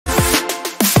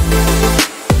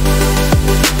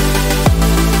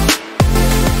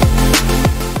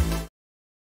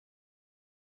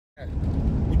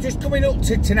coming up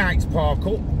to tonight's park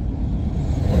up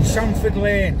on Sanford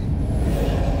Lane.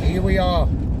 Here we are.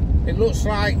 It looks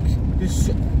like there's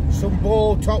some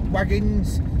bow-top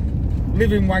wagons,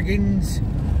 living wagons,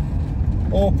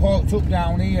 all parked up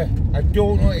down here. I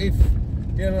don't know if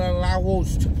they'll allow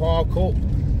us to park up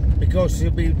because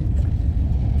there'll be,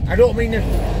 I don't mean the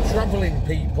travelling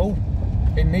people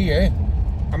in here,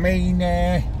 I mean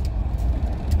the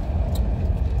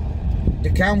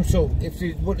council.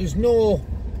 But there's no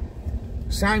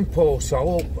signposts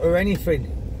up or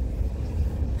anything,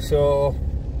 so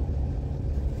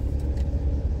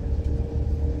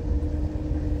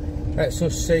let's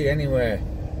just see anyway.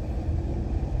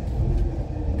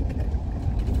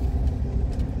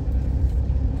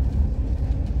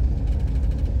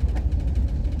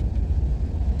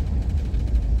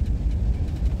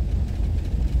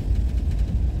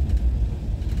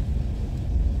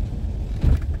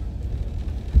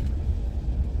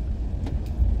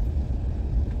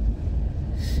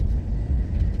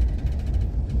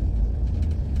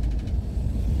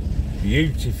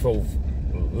 Beautiful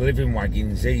living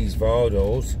wagons, these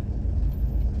Vardos.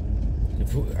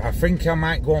 I think I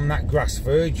might go on that grass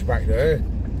verge back there.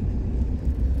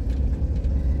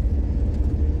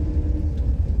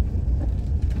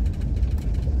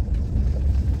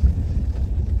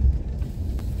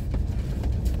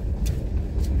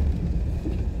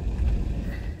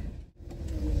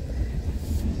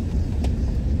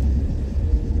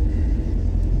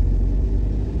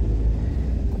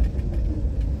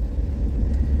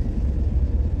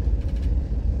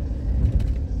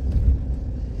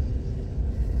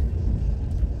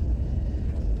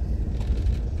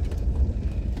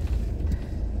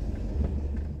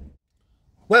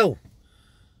 Well,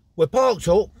 we're parked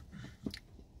up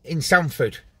in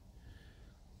Sanford.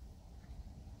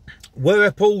 Where I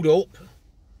pulled up,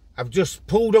 I've just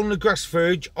pulled on the grass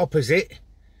verge opposite.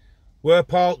 We're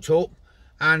parked up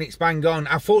and it's bang on.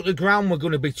 I thought the ground were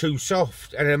going to be too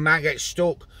soft and I might get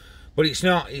stuck, but it's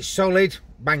not. It's solid,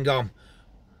 bang on.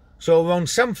 So we're on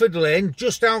Sanford Lane,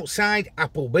 just outside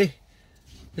Appleby.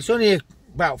 It's only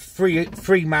about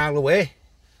three mile away,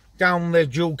 down the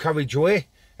dual carriageway.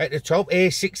 At the top,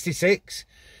 A66,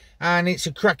 and it's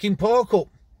a cracking park up.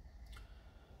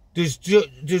 There's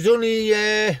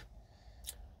only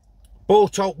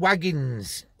bow-top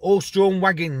wagons, horse-drawn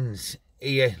wagons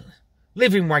here,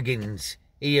 living wagons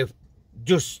here,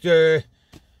 just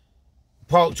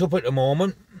parked up at the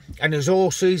moment, and there's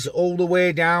horses all the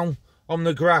way down on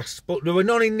the grass, but there were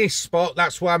none in this spot.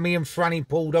 That's why me and Franny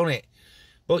pulled on it.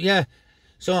 But yeah,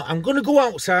 so I'm going to go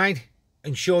outside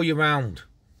and show you around.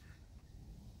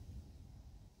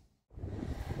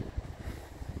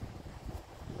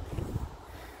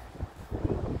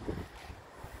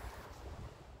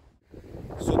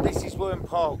 So this is where I'm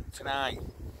parked tonight,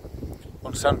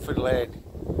 on Sanford Lane.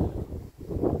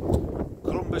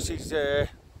 Columbus is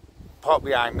parked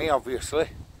behind me, obviously.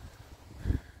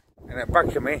 And at the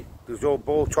back of me, there's all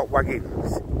bow-top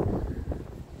wagons.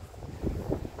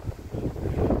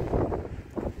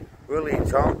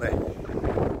 Brilliant, aren't they?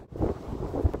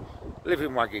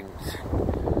 Living wagons.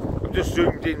 I've just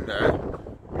zoomed in there,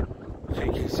 so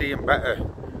you can see them better.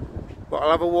 But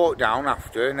I'll have a walk down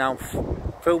after, and I'll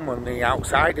film on the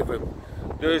outside of them.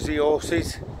 There's the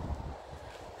horses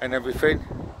and everything,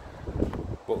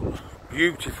 but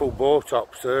beautiful bow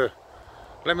tops there.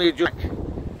 Let me adjust.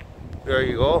 There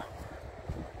you go,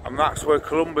 and that's where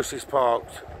Columbus is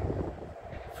parked.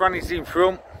 Franny's in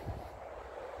front,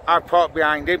 I parked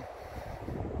behind him,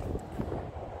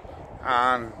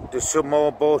 and there's some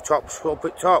more bow tops up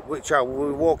at top which I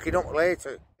will be walking up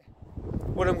later.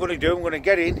 What I'm going to do, I'm going to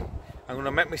get in, I'm going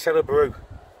to make myself a brew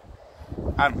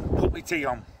and put my tea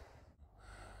on.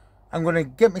 I'm going to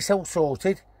get myself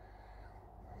sorted,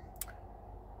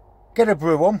 get a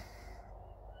brew on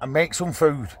and make some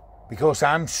food because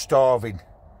I'm starving.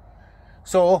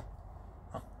 So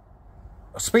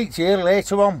I'll speak to you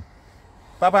later on.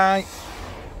 Bye bye.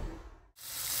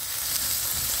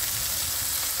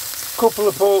 Couple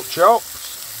of pork chops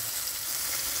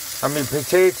and my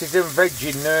potatoes and veg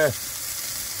in there.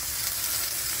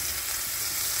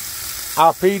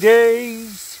 Happy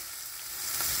days.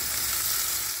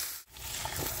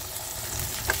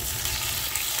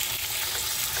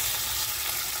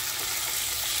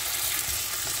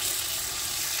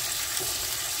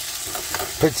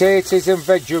 Potatoes and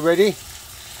veg are ready,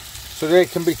 so they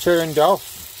can be turned off.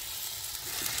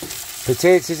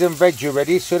 Potatoes and veg are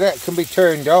ready, so that can be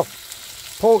turned off.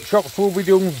 Pork chops will be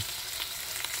done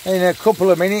in a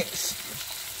couple of minutes,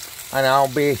 and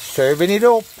I'll be serving it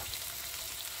up.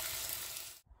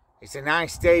 It's a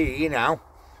nice day here now.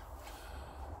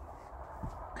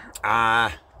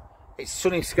 It's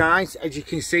sunny skies. As you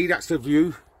can see, that's the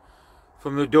view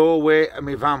from the doorway of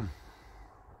my van.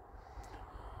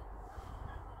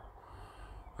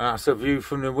 That's the view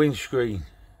from the windscreen.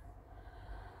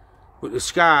 But the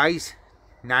sky's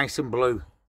nice and blue.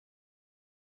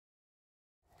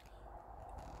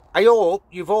 I hope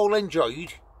you've all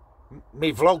enjoyed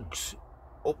my vlogs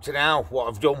up to now, what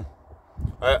I've done.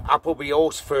 Appleby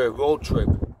horse fur road trip.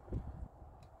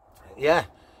 Yeah,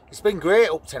 it's been great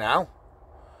up to now.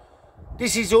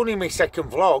 This is only my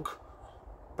second vlog.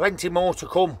 Plenty more to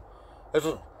come.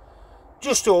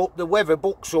 Just hope the weather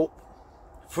books up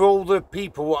for all the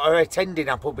people that are attending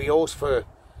Appleby horse fur.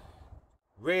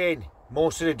 Rain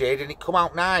most of the day, and it come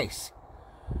out nice.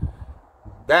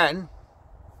 Then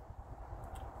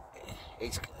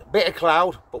it's a bit of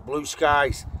cloud but blue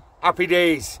skies. Happy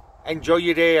days. Enjoy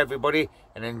your day, everybody,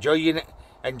 and enjoy your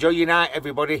night,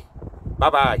 everybody. Bye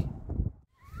bye.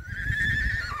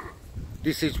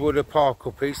 This is where the park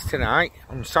up is tonight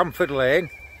on Sanford Lane.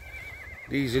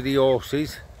 These are the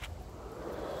horses.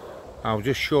 I'll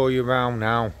just show you around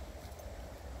now.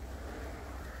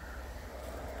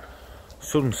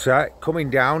 Sunset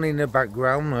coming down in the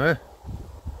background there.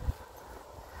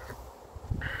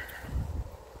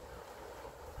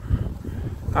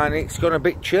 And it's gone a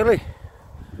bit chilly.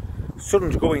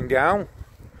 Sun's going down,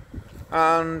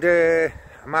 and I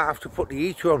might have to put the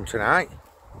heater on tonight.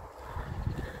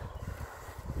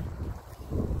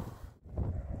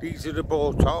 These are the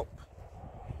bow top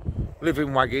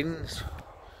living wagons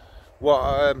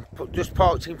what just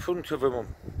parked in front of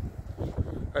them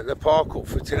at the park up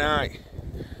for tonight.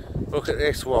 Look at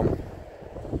this one.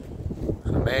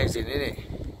 It's amazing, isn't it?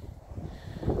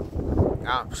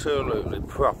 Absolutely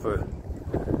proper.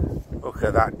 Look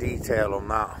at that detail on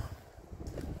that.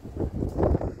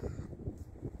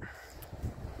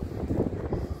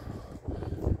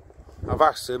 I've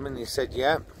asked them and they said,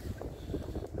 yeah,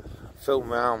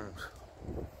 film round.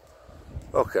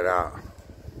 Look at that.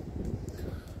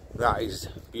 That is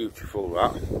beautiful,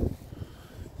 that.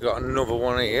 Got another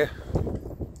one here.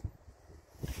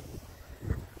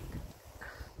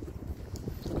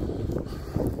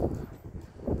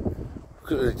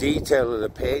 Look at the detail of the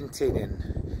painting, and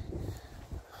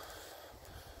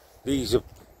these are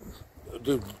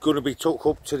going to be took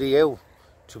up to the hill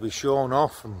to be shown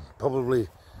off, and probably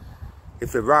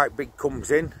if the right big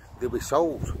comes in, they'll be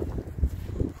sold.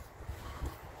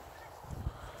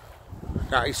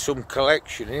 That is some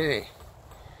collection, isn't it?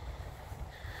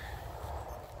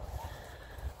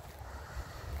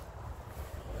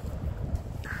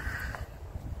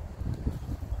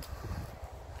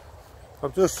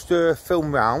 I've just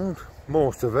filmed round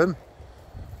most of them,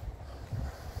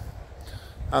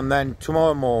 and then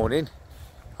tomorrow morning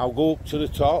I'll go up to the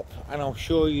top and I'll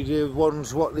show you the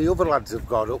ones what the other lads have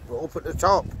got up at the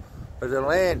top of the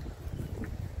lane.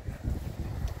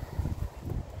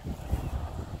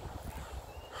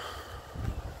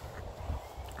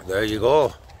 There you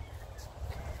go.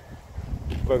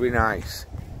 Very nice.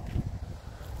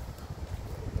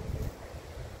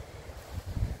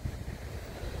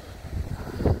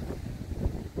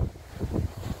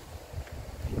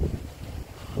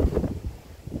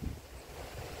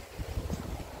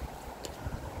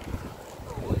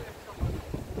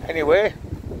 Anyway,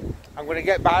 I'm going to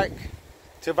get back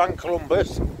to Van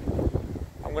Columbus.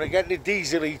 I'm going to get the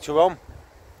diesel heater on,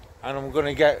 and I'm going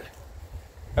to get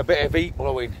a bit of heat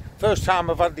blowing. First time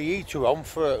I've had the heater on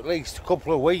for at least a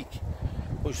couple of weeks.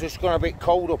 It's just gone a bit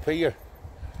cold up here.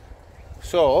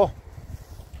 So,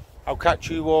 I'll catch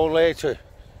you all later.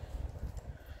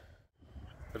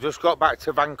 I just got back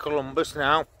to Van Columbus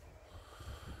now,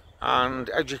 and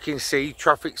as you can see,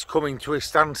 traffic's coming to a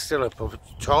standstill up at the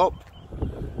top,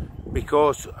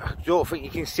 because I don't think you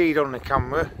can see it on the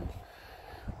camera.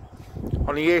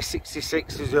 On the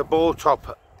A66 there's a bow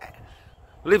top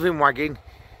living wagon,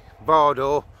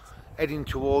 Bordeaux, heading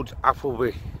towards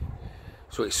Appleby,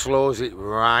 so it slows it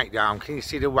right down. Can you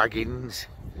see the wagons,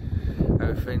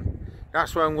 everything?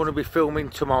 That's where I'm going to be filming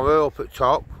tomorrow, up at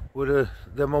top with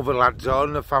them other lads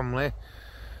on, the family,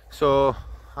 so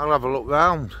I'll have a look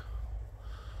round.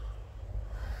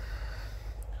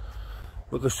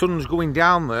 But the sun's going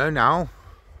down there now,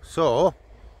 so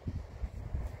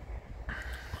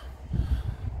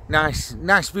nice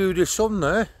view of the sun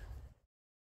there.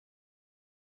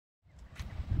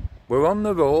 We're on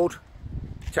the road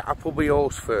to Appleby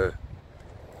Horse Fair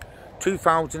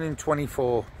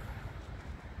 2024.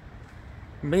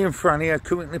 Me and Franny are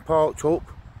currently parked up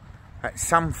at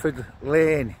Sanford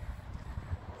Lane.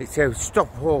 It's a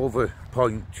stopover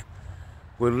point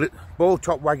where bow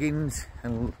top wagons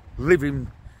and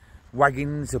living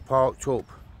wagons are parked up.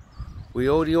 with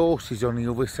all the horses on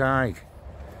the other side,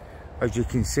 as you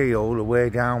can see all the way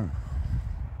down.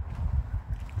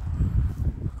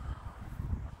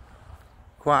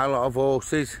 Quite a lot of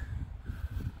horses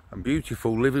and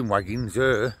beautiful living wagons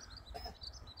there.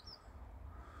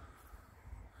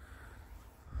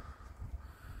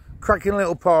 Cracking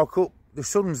little park up, the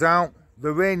sun's out,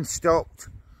 the rain stopped.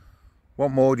 What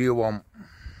more do you want?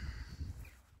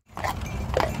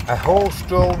 A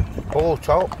horse-drawn bull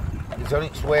top is on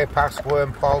its way past where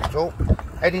I'm parked up,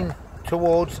 heading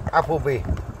towards Appleby,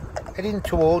 heading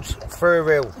towards Fir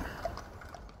Hill.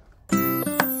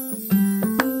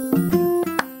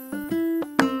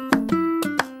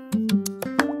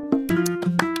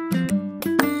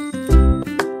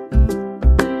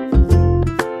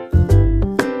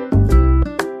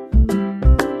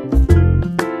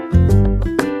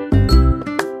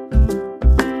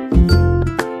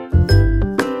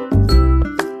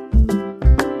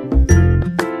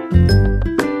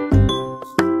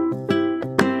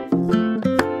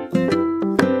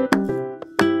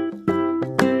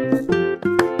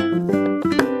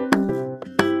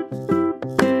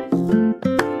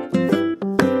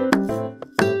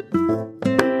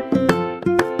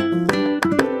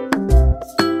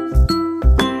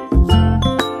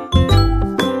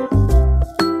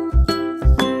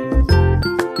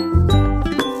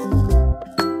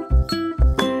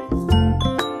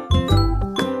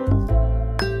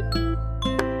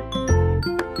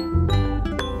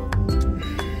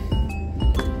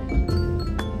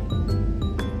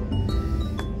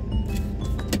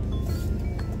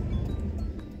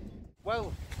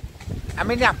 Well,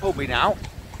 I'm in Appleby now,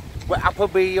 where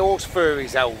Appleby Horse Fair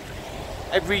is held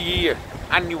every year,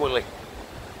 annually.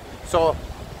 So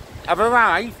I've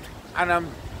arrived, and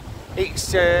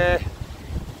it's the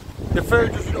fair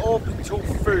doesn't open until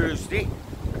Thursday,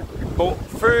 but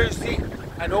Thursday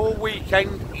and all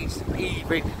weekend it's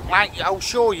even. Like I'll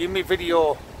show you in my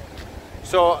video.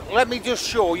 So let me just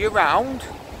show you around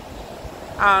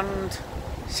and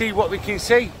see what we can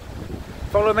see.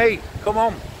 Follow me, come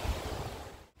on.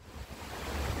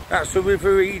 That's the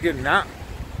River Eden, that.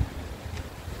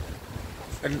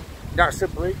 And that's a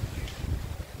bridge.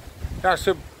 That's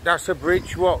a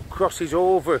bridge what crosses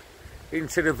over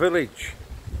into the village.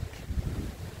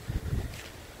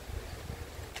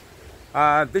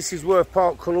 This is where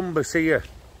Park Columbus here.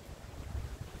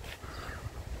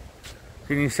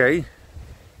 Can you see?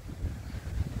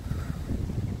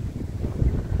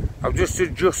 I'll just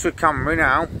adjust the camera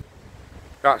now.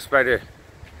 That's better.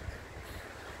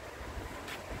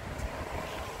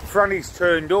 Franny's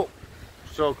turned up,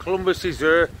 so Columbus is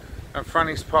there and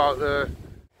Franny's parked there.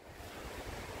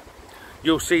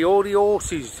 You'll see all the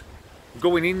horses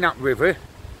going in that river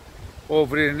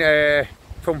over in,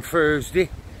 from Thursday.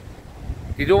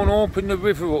 They don't open the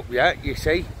river up yet, you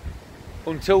see,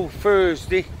 until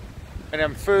Thursday, and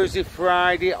then Thursday,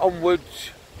 Friday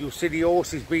onwards you'll see the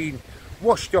horses being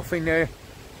washed off in the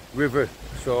river.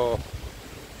 So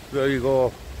there you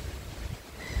go.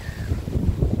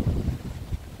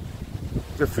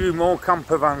 There's a few more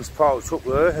camper vans parked up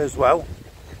there as well,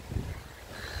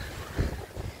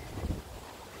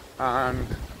 and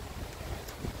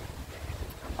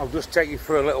I'll just take you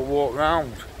for a little walk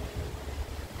round.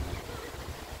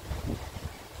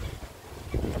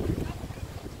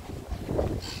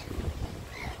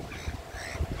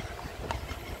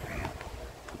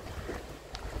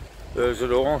 There's a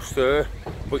horse there,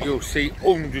 but you'll see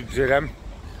hundreds of them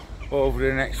over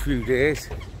the next few days.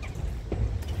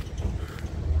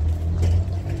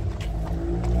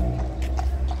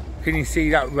 Can you see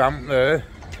that ramp there?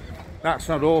 That's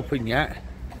not open yet,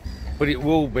 but it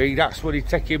will be. That's where they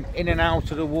take him in and out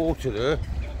of the water there.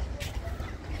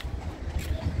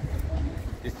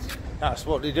 That's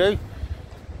what they do.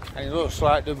 And it looks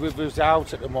like the river's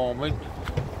out at the moment.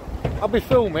 I'll be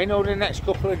filming over the next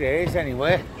couple of days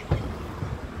anyway.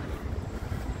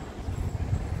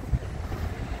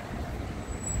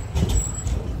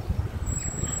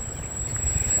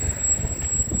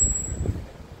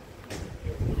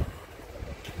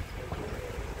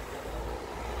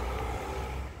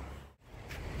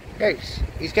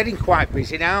 It's getting quite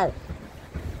busy now,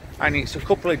 and it's a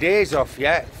couple of days off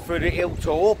yet for the hill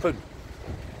to open,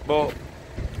 but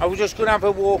I was just going to have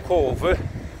a walk over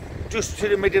just to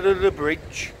the middle of the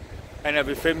bridge and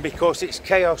everything, because it's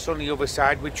chaos on the other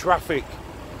side with traffic.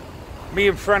 Me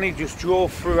and Franny just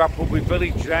drove through Appleby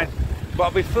village then, but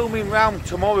I'll be filming round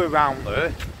tomorrow round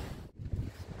there.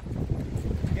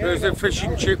 There's a fish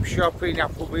and chip shop in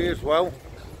Appleby as well.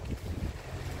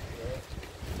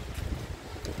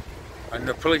 And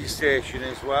the police station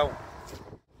as well.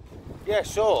 Yeah,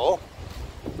 so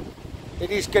it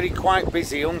is getting quite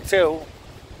busy until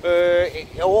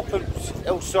it opens.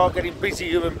 It'll start getting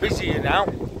busier and busier now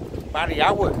by the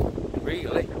hour,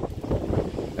 really.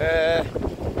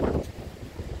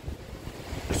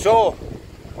 So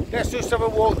let's just have a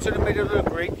walk to the middle of the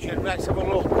bridge and let's have a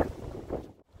look.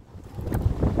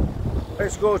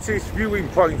 Let's go to this viewing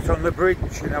point on the bridge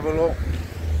and have a look.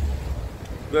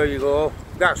 There you go,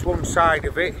 that's one side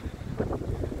of it.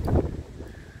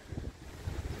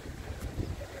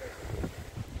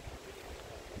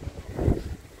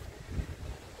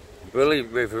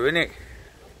 Brilliant river, isn't it?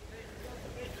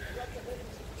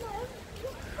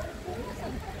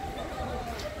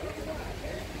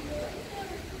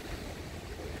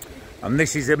 And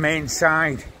this is the main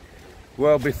side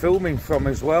where I'll be filming from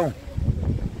as well.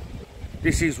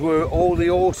 This is where all the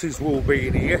horses will be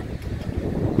in here.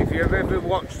 If you've ever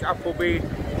watched Appleby,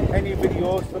 any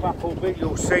videos from Appleby,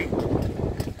 you'll see.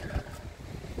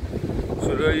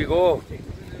 So there you go.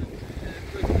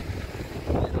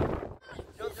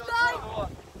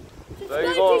 There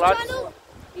you go, lads.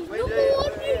 He's number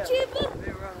one YouTuber.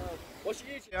 What's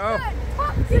your YouTube? Yeah.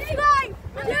 Top subscribe.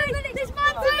 This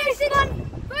man's racing on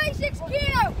 36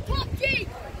 kilo. Top G.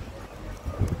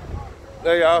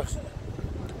 There you are.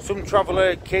 Some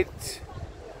traveller kids.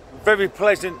 Very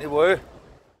pleasant they were.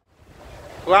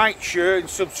 Like, share and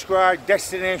subscribe.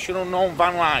 Destination Unknown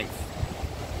Van Life.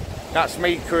 That's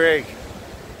me, Craig.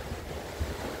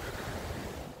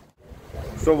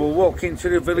 So we'll walk into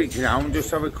the village now and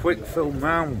just have a quick film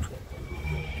round.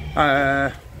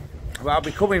 But I'll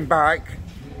be coming back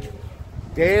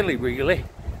daily, really.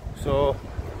 So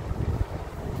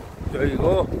there you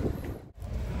go.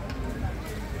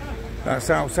 That's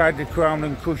outside the Crown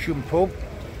and Cushion pub.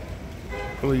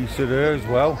 Police are there as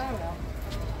well.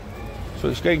 So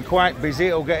it's getting quite busy.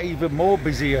 It'll get even more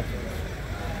busier.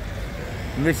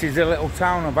 And this is the little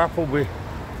town of Appleby.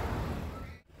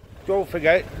 Don't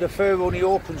forget, the fair only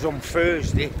opens on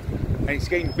Thursday and it's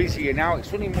getting busier now.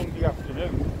 It's only Monday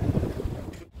afternoon.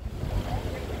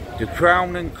 The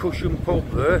Crown and Cushion pub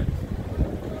there.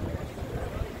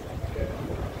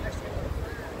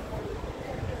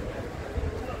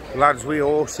 Lads with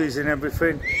horses and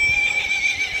everything.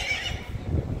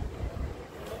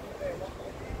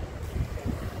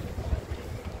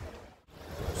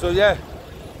 So yeah,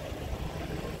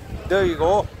 there you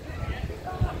go.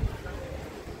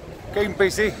 Getting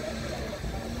busy,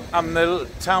 and the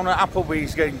town of Appleby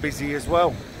is getting busy as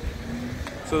well.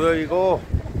 So there you go.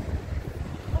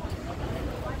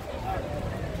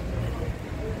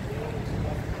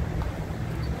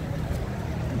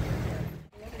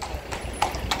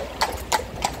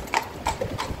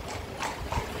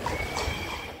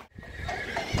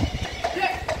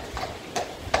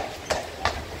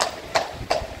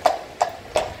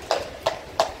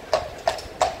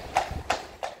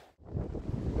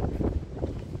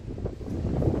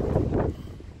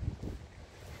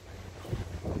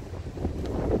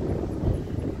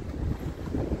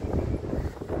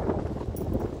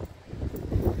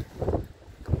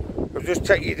 I'll just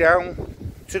take you down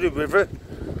to the river,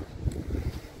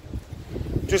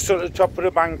 just at the top of the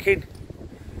banking.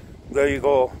 There you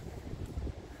go.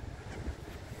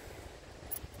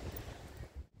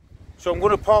 So I'm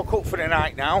going to park up for the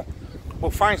night now.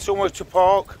 We'll find somewhere to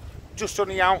park just on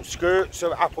the outskirts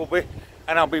of Appleby,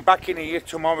 and I'll be back in here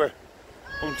tomorrow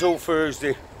until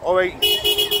Thursday. Alright,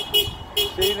 see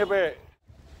you in a bit.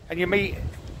 And you meet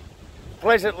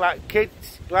pleasant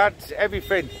kids, lads,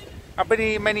 everything. I've been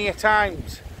here many a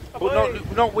times, but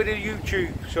not with a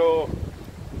YouTube, so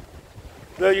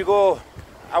there you go.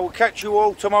 I will catch you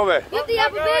all tomorrow.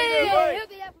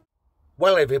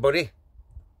 Well everybody,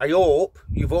 I hope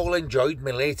you've all enjoyed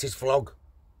my latest vlog.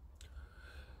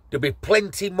 There'll be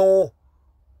plenty more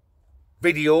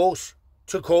videos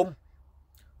to come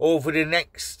over the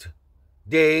next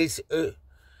days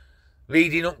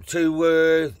leading up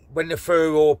to when the fair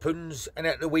opens and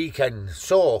at the weekend.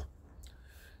 So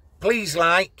please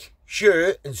like,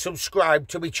 share and subscribe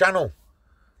to my channel.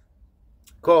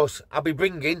 Of course, I'll be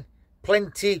bringing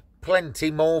plenty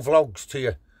more vlogs to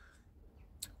you.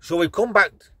 So we've come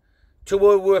back to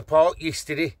where we were parked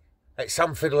yesterday at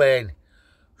Sanford Lane.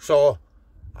 So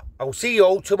I'll see you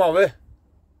all tomorrow.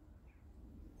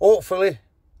 Hopefully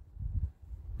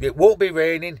it won't be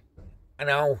raining and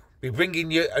I'll be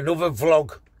bringing you another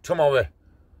vlog tomorrow.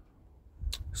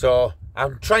 So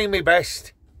I'm trying my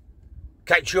best.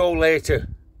 Catch you all later.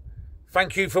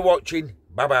 Thank you for watching.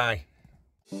 Bye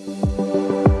bye.